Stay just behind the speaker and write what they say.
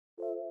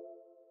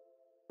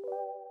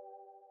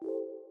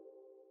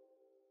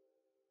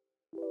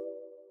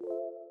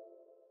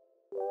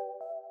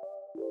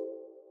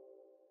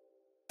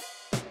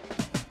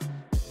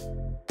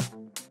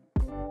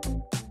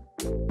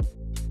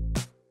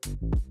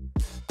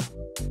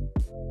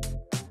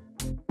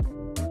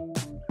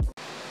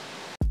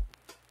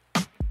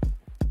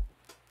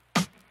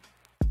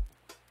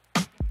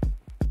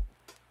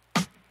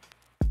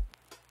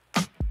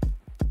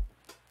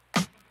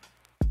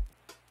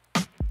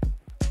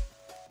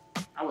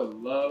I would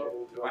love,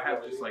 if I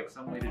have just like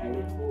some way to do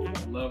it,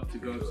 I'd love to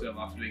go to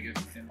Las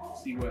Vegas and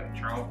see what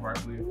Charles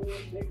Barkley,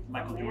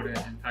 Michael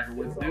Jordan, and Tiger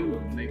Woods do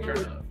when they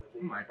turn up.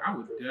 I'm like, I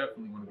would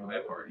definitely want to go to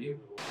that party.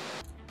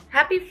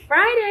 Happy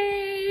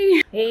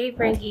Friday! Hey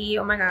Frankie,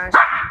 oh my gosh.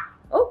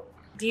 Oh,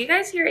 do you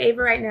guys hear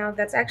Ava right now?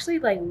 That's actually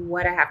like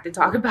what I have to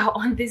talk about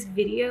on this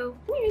video.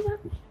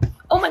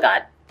 Oh my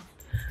God.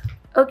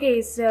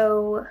 Okay,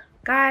 so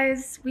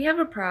guys, we have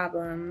a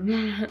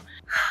problem.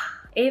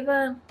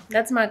 Ava,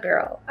 that's my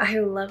girl. I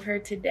love her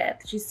to death.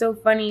 She's so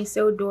funny,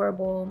 so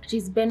adorable.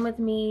 She's been with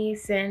me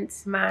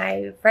since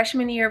my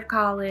freshman year of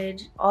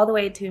college, all the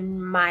way to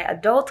my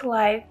adult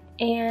life,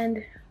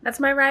 and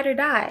that's my ride or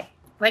die,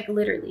 like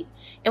literally.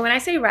 And when I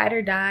say ride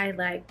or die,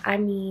 like, I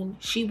mean,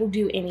 she will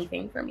do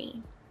anything for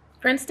me.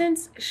 For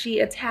instance, she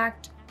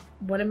attacked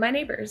one of my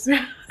neighbors.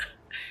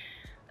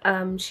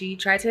 She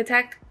tried to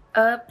attack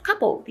a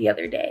couple the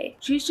other day.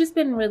 She's just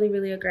been really,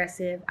 really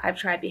aggressive. I've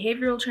tried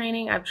behavioral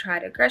training, I've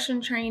tried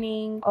aggression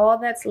training. All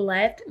that's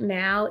left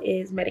now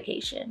is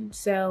medication.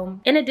 So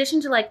in addition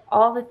to like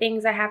all the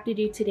things I have to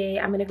do today,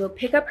 I'm gonna go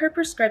pick up her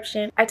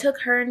prescription. I took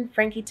her and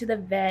Frankie to the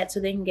vet so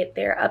they can get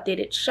their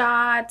updated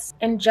shots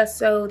and just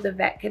so the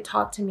vet could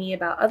talk to me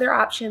about other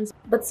options.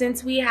 But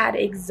since we had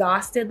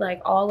exhausted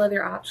like all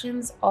other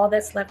options, all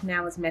that's left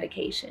now is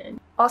medication.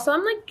 Also,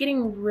 I'm like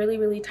getting really,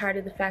 really tired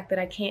of the fact that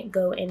I can't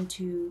go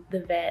into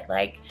the vet.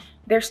 Like,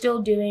 they're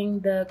still doing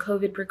the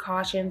COVID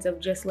precautions of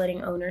just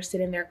letting owners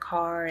sit in their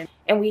car,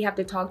 and we have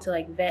to talk to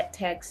like vet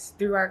techs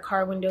through our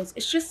car windows.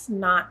 It's just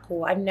not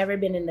cool. I've never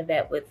been in the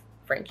vet with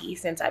Frankie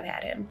since I've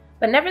had him.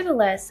 But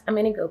nevertheless, I'm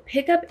gonna go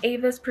pick up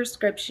Ava's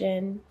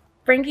prescription.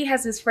 Frankie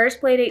has his first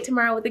play date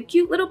tomorrow with a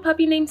cute little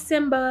puppy named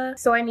Simba.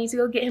 So I need to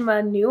go get him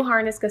a new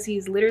harness because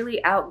he's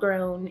literally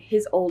outgrown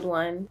his old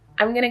one.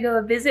 I'm gonna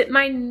go visit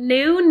my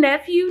new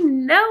nephew,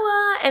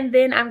 Noah, and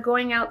then I'm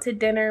going out to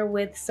dinner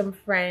with some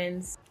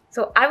friends.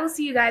 So I will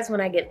see you guys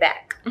when I get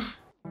back. Can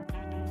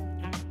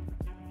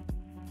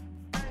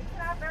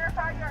I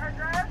verify your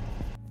address?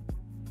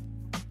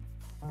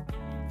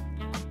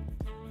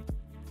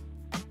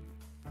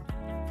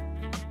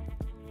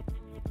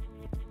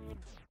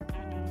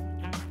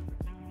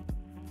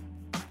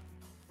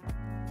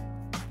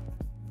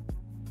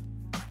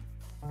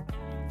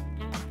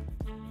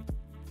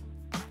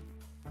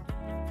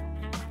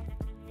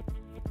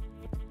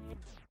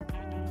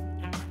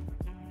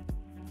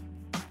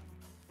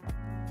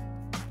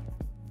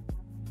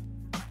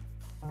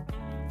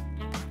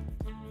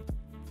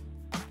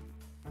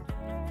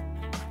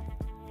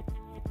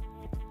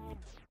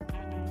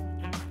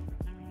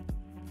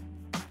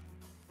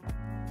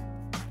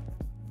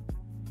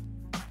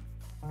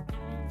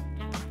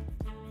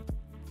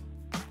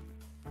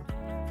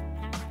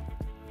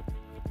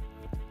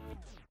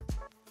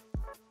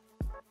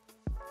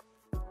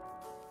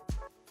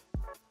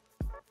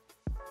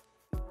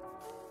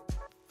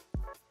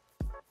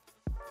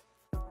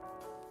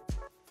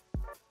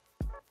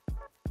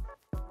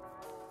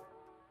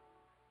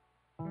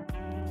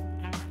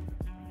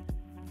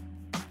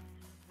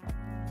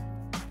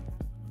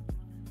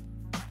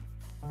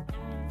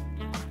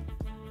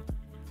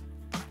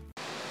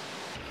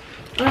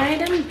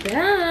 Alright, I'm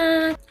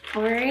back.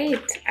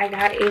 Alright, I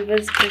got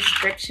Ava's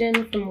prescription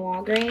from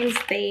Walgreens.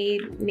 They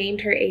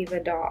named her Ava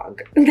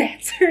Dog.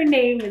 That's her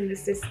name in the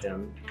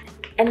system.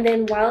 And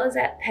then while I was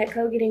at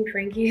Petco getting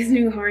Frankie his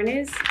new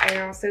harness, I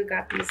also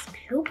got these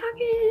pill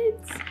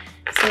pockets.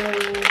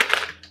 So,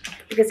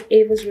 because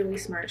Ava's really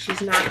smart,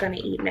 she's not gonna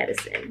eat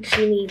medicine.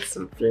 She needs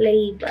some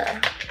flavor.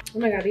 Oh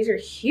my God, these are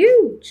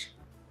huge.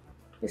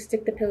 Just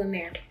stick the pill in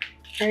there.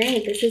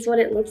 Alright, this is what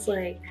it looks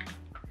like.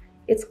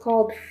 It's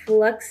called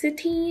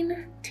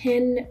Fluoxetine,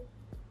 10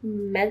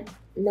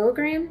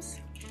 milligrams.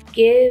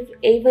 Give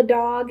Ava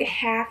Dog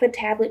half a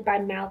tablet by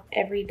mouth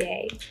every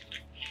day.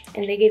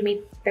 And they gave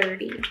me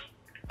 30.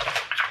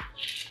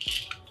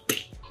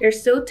 They're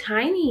so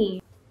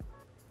tiny.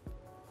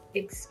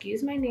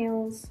 Excuse my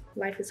nails.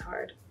 Life is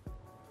hard.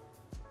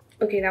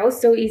 Okay, that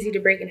was so easy to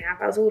break in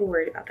half. I was a little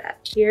worried about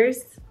that.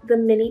 Here's the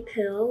mini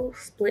pill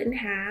split in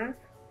half.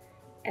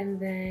 And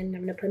then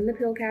I'm gonna put in the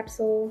pill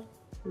capsule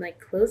and like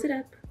close it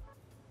up,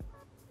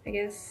 I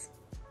guess.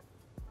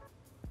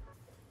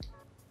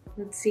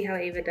 Let's see how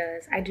Ava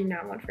does. I do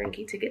not want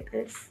Frankie to get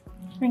this.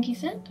 Frankie,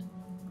 sit.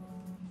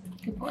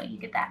 Good boy, you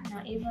get that.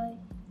 Now Ava,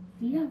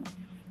 yeah.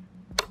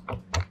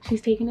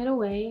 She's taking it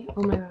away.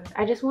 Oh my God.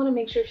 I just want to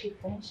make sure she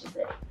finishes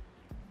it.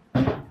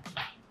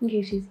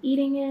 Okay, she's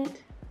eating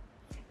it.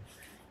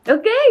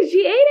 Okay,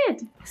 she ate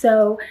it.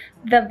 So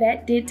the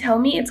vet did tell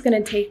me it's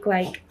gonna take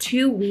like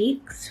 2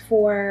 weeks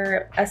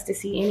for us to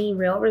see any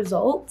real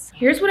results.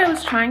 Here's what I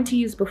was trying to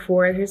use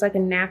before. Here's like a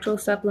natural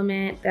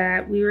supplement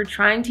that we were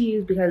trying to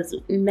use because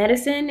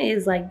medicine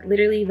is like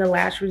literally the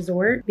last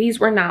resort. These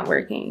were not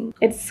working.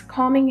 It's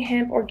calming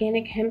hemp,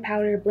 organic hemp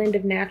powder, blend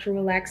of natural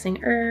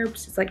relaxing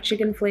herbs. It's like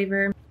chicken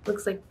flavor.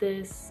 Looks like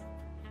this.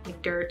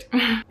 like dirt.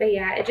 But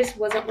yeah, it just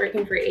wasn't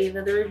working for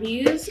Ava. The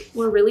reviews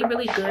were really,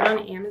 really good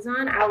on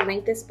Amazon. I'll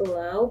link this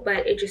below,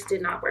 but it just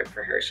did not work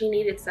for her. She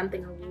needed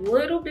something a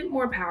little bit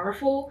more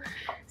powerful.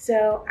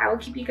 So I will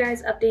keep you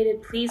guys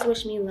updated. Please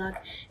wish me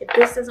luck. If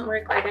this doesn't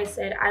work, like I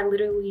said, I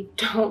literally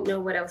don't know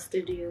what else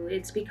to do.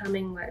 It's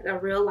becoming like a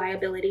real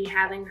liability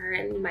having her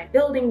in my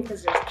building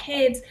because there's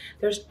kids,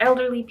 there's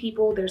elderly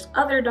people, there's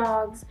other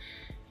dogs,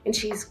 and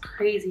she's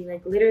crazy,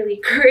 like literally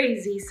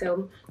crazy.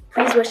 So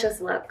please wish us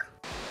luck.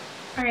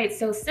 All right,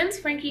 so since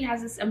Frankie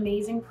has this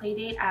amazing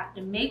playdate, I have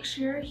to make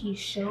sure he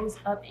shows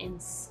up in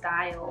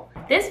style.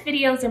 This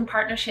video is in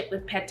partnership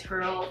with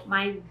Peturo,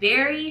 my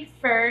very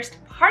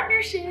first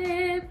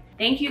partnership.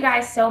 Thank you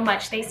guys so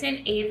much. They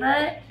sent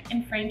Ava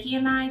and Frankie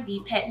and I the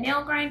pet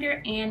nail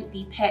grinder and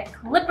the pet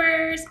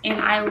clippers,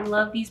 and I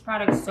love these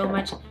products so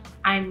much.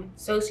 I'm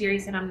so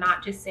serious, and I'm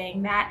not just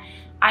saying that.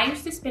 I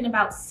used to spend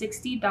about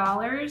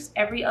 $60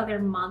 every other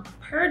month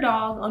per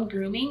dog on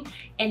grooming,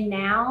 and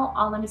now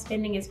all I'm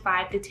spending is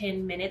 5 to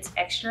 10 minutes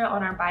extra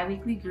on our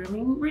bi-weekly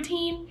grooming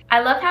routine.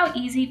 I love how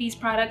easy these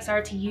products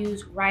are to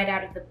use right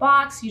out of the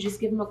box. You just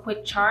give them a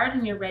quick charge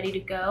and you're ready to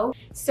go.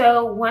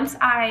 So once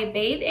I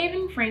bathe Ava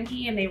and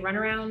Frankie and they run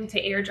around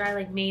to air dry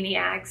like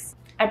maniacs,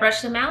 I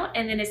brush them out,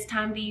 and then it's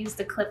time to use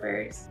the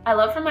clippers. I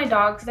love for my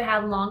dogs to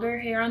have longer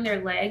hair on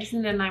their legs,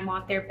 and then I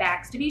want their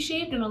backs to be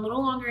shaved and a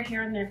little longer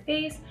hair on their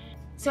face.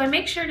 So I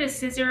make sure to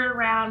scissor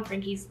around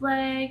Frankie's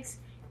legs,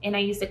 and I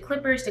use the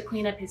clippers to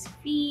clean up his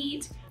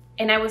feet.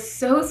 And I was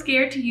so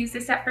scared to use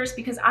this at first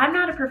because I'm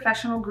not a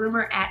professional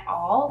groomer at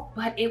all,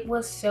 but it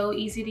was so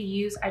easy to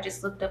use. I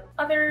just looked up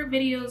other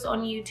videos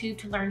on YouTube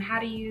to learn how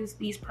to use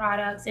these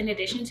products in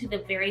addition to the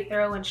very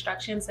thorough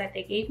instructions that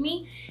they gave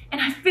me, and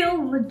I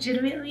feel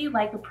legitimately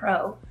like a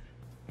pro.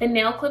 The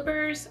nail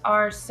clippers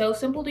are so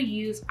simple to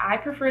use. I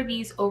prefer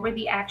these over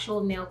the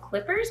actual nail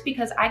clippers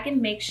because I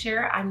can make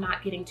sure I'm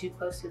not getting too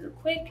close to the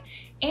quick.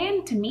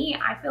 And to me,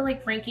 I feel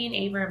like Frankie and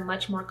Ava are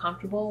much more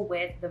comfortable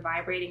with the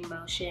vibrating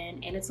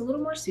motion, and it's a little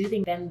more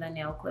soothing than the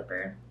nail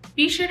clipper.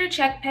 Be sure to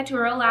check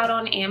Peturo out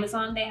on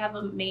Amazon. They have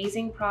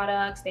amazing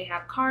products. They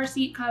have car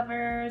seat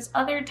covers,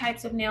 other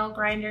types of nail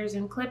grinders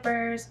and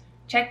clippers.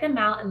 Check them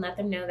out and let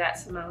them know that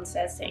Simone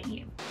says thank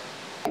you.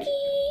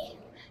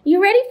 You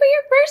ready for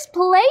your first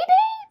play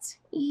date?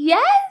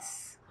 Yes?